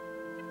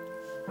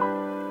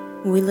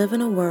We live in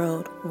a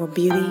world where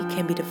beauty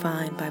can be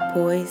defined by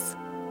poise,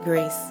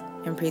 grace,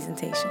 and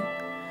presentation.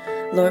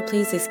 Lord,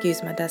 please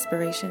excuse my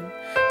desperation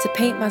to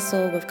paint my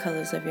soul with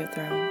colors of your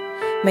throne.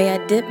 May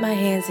I dip my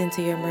hands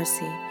into your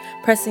mercy,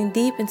 pressing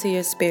deep into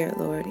your spirit,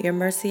 Lord. Your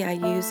mercy I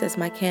use as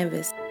my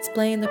canvas,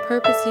 displaying the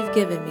purpose you've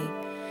given me.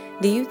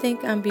 Do you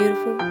think I'm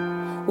beautiful?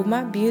 Will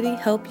my beauty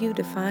help you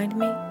define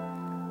me?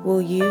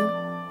 Will you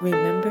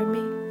remember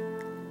me?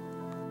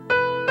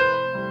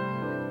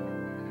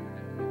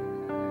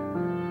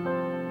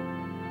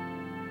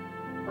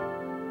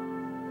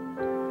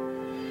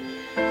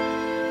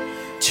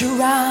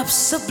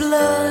 Drops of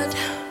blood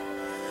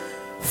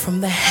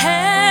from the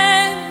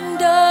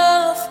hand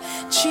of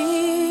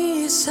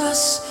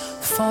Jesus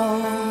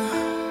fall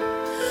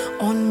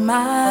on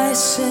my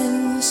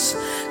sins,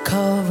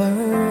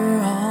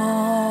 cover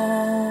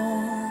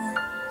all.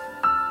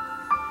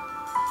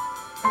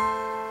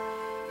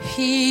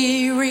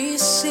 He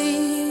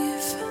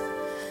received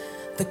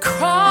the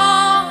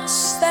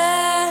cross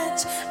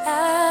that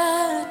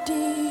I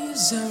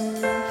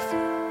deserve.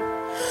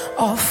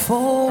 All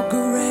for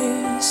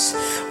grace,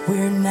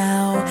 we're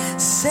now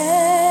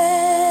saved.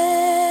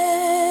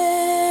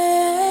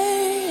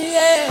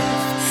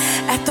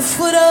 At the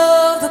foot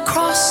of the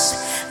cross,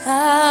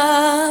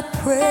 I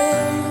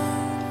pray.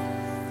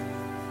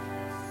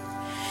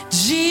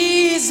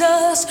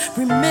 Jesus,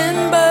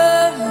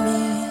 remember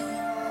me.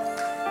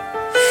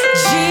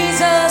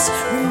 Jesus,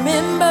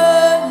 remember